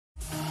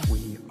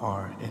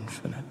are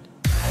infinite.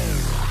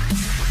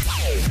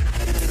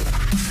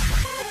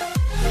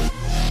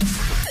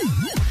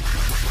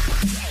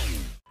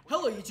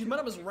 Hello YouTube, my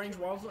name is Deranged,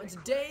 and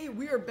today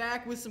we are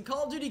back with some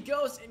Call of Duty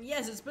Ghosts, and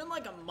yes, it's been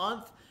like a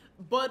month,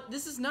 but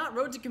this is not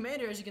Road to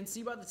Commander, as you can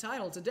see by the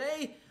title.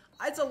 Today,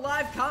 it's a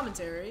live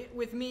commentary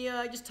with me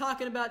just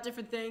talking about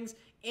different things,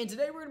 and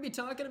today we're going to be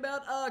talking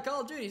about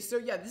Call of Duty. So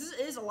yeah, this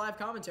is a live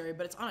commentary,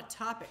 but it's on a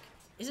topic.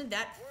 Isn't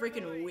that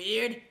freaking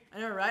weird? I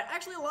know, right?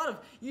 Actually, a lot of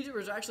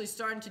YouTubers are actually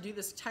starting to do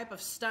this type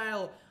of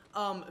style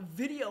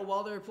video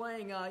while they're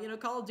playing, you know,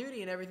 Call of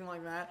Duty and everything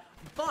like that,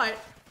 but...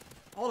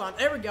 Hold on,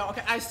 there we go.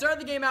 Okay, I started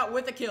the game out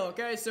with a kill,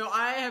 okay? So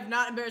I have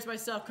not embarrassed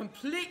myself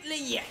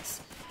completely yet.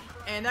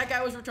 And that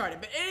guy was retarded.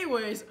 But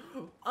anyways,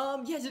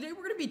 yeah, today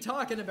we're gonna be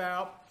talking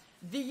about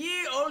the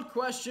ye-old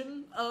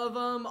question of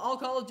all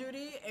Call of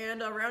Duty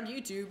and around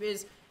YouTube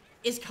is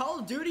Call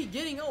of Duty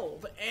getting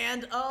old?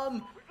 And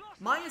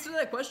my answer to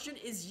that question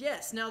is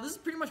yes. Now, this is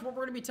pretty much what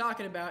we're gonna be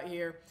talking about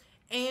here.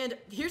 And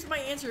here's my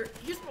answer.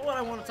 Here's what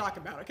I want to talk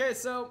about, okay?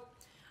 So,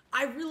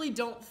 I really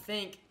don't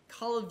think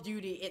Call of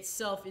Duty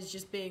itself is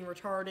just being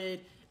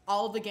retarded.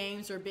 All the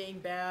games are being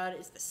bad.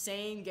 It's the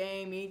same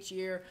game each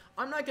year.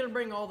 I'm not going to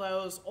bring all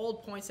those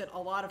old points that a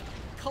lot of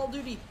Call of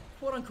Duty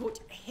quote-unquote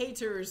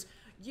haters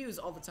use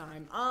all the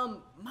time.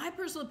 My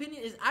personal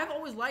opinion is I've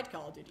always liked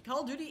Call of Duty.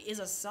 Call of Duty is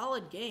a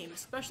solid game,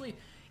 especially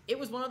it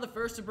was one of the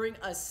first to bring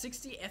a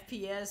 60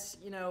 FPS,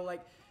 you know,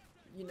 like,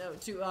 you know,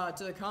 to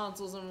the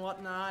consoles and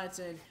whatnot,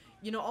 and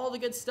you know, all the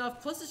good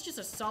stuff. Plus, it's just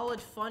a solid,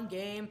 fun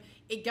game.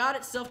 It got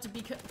itself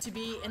to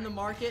be in the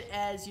market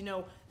as, you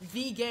know,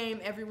 the game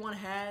everyone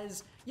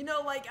has. You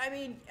know, like, I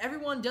mean,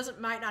 everyone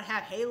might not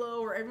have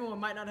Halo, or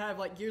everyone might not have,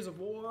 like, Gears of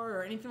War,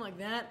 or anything like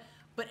that.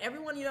 But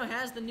everyone, you know,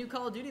 has the new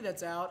Call of Duty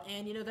that's out,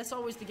 and, you know, that's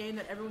always the game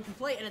that everyone can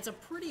play, and it's a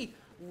pretty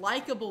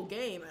likable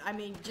game. I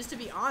mean, just to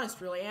be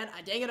honest, really, and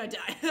dang it, I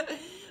died.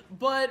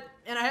 But,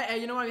 and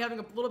you know, I'm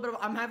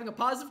having a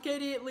positive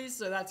KD at least,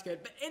 so that's good.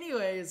 But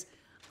anyways,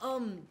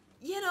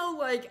 you know,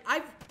 like,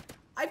 I've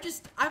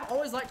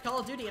always liked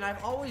Call of Duty, and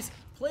I've always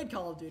played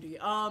Call of Duty.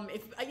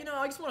 If, you know,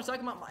 I just want to talk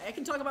about I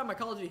can talk about my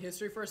Call of Duty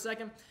history for a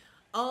second.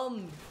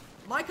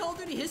 My Call of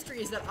Duty history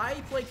is that I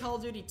played Call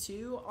of Duty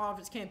 2 off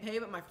its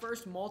campaign, but my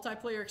first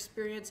multiplayer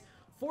experience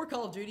for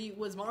Call of Duty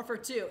was Modern Warfare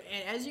 2,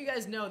 and as you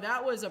guys know,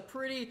 that was a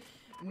pretty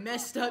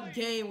messed up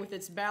game with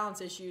its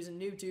balance issues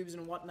and noob tubes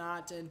and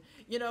whatnot, and,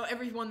 you know,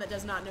 everyone that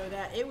does not know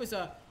that, it was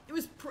a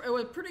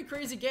pretty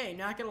crazy game,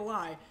 not gonna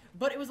lie,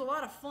 but it was a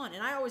lot of fun,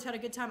 and I always had a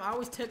good time. I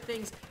always took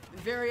things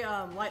very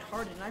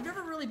lighthearted, and I've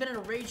never really been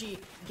a ragey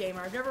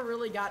gamer. I've never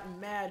really gotten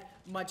mad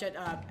much at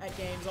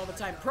games all the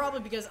time,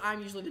 probably because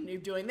I'm usually the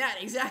noob doing that,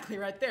 exactly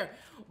right there.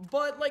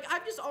 But like,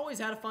 I've just always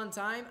had a fun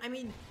time. I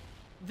mean,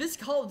 this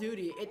Call of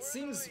Duty, it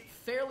seems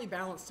fairly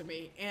balanced to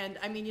me, and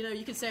I mean, you know,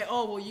 you could say,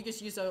 oh, well, you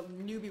just use a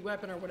newbie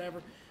weapon or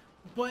whatever,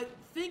 but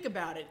think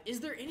about it. Is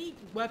there any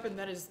weapon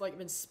that has, like,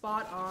 been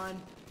spot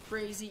on,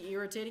 crazy,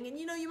 irritating? And,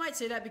 you know, you might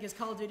say that because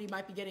Call of Duty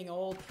might be getting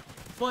old,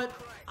 but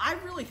I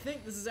really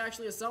think this is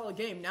actually a solid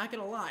game, not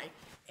gonna lie.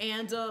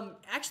 And,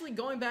 actually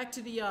going back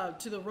to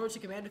the Road to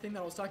Commander thing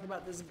that I was talking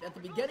about at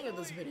the beginning of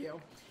this video,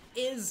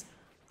 is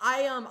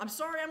I'm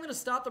sorry, I'm gonna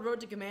stop the Road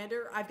to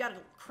Commander. I've got a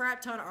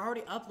crap ton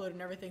already uploaded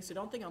and everything, so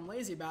don't think I'm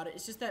lazy about it.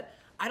 It's just that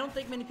I don't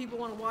think many people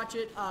want to watch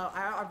it.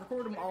 I've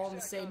recorded them all on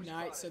the same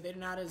night, so they're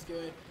not as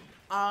good.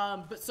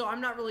 But so I'm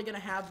not really gonna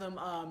have them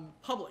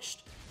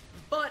published.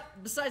 But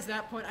besides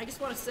that point, I just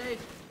want to say,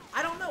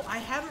 I don't know.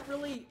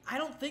 I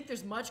don't think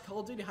there's much Call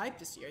of Duty hype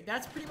this year.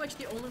 That's pretty much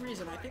the only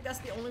reason. I think that's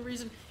the only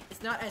reason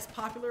it's not as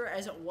popular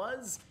as it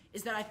was,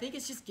 is that I think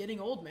it's just getting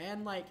old,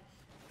 man. Like,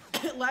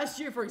 last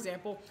year, for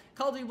example,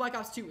 Call of Duty Black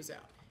Ops 2 was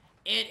out,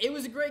 and it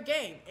was a great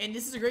game, and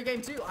this is a great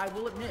game too, I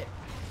will admit,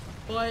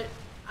 but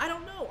I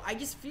don't know, I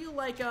just feel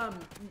like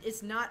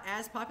it's not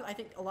as popular. I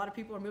think a lot of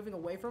people are moving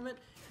away from it,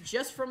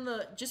 just for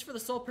the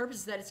sole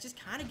purpose that it's just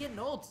kind of getting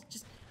old.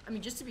 Just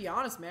to be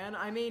honest, man,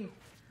 I mean,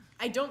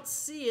 I don't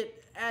see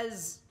it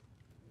as,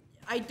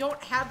 I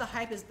don't have the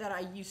hype as that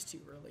I used to,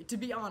 really, to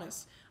be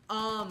honest,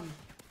 and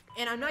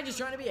I'm not just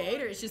trying to be a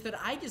hater, it's just that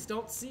I just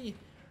don't see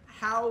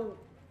how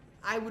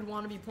I would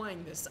want to be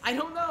playing this. I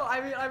don't know.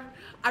 I mean,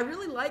 I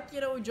really like,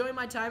 you know, enjoying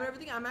my time and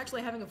everything. I'm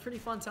actually having a pretty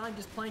fun time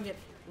just playing it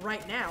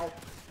right now.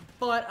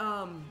 But,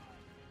 I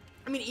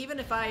mean, even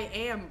if I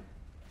am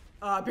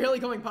barely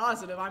going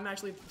positive, I'm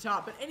actually at the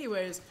top. But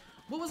anyways,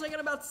 what was I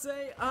about to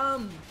say?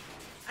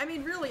 I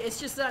mean, really, it's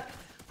just that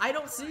I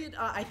don't see it.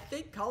 I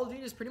think Call of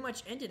Duty is pretty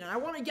much ended, and I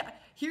want to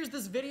get, here's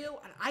this video,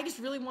 and I just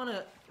really want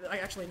to,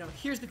 actually, no,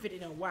 here's the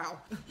video, no,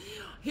 wow.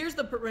 Here's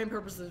the main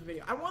purpose of this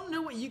video. I want to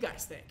know what you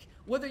guys think.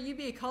 Whether you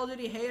be a Call of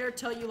Duty hater,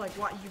 tell you, like,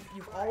 why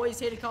you've always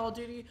hated Call of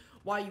Duty,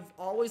 why you've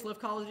always loved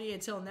Call of Duty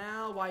until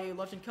now, why you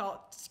loved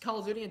Call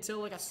of Duty until,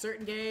 like, a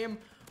certain game,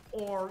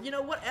 or, you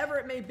know, whatever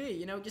it may be,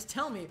 you know, just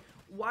tell me,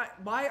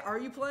 why are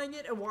you playing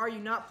it, and why are you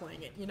not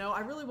playing it, you know, I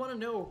really want to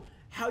know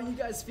how you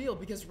guys feel,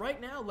 because right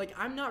now, like,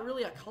 I'm not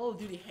really a Call of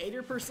Duty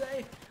hater per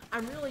se.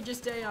 I'm really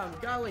just a,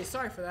 golly,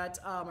 sorry for that,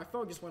 my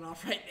phone just went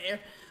off right there.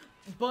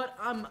 But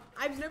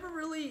I've never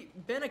really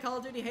been a Call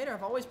of Duty hater.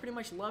 I've always pretty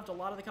much loved a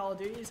lot of the Call of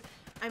Duties.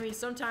 I mean,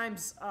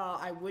 sometimes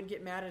I would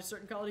get mad at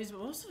certain Call of Duties,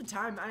 but most of the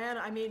time,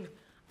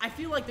 I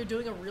feel like they're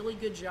doing a really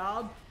good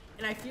job,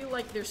 and I feel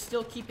like they're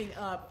still keeping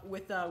up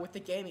with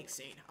the gaming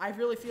scene. I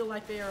really feel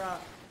like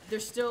they're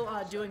still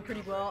doing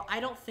pretty well. I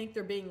don't think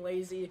they're being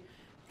lazy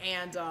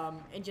and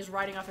just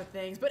writing off of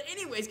things. But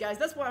anyways, guys,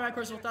 that's one of my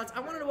personal thoughts. I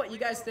want to know what you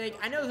guys think.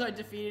 I know that I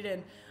defeated,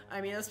 and I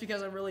mean, that's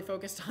because I'm really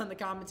focused on the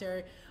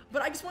commentary.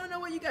 But I just want to know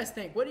what you guys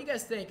think. What do you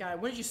guys think?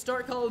 When did you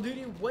start Call of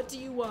Duty? What do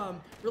you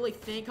really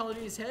think Call of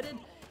Duty is headed?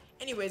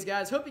 Anyways,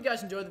 guys, hope you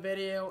guys enjoyed the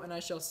video, and I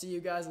shall see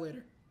you guys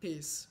later.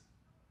 Peace.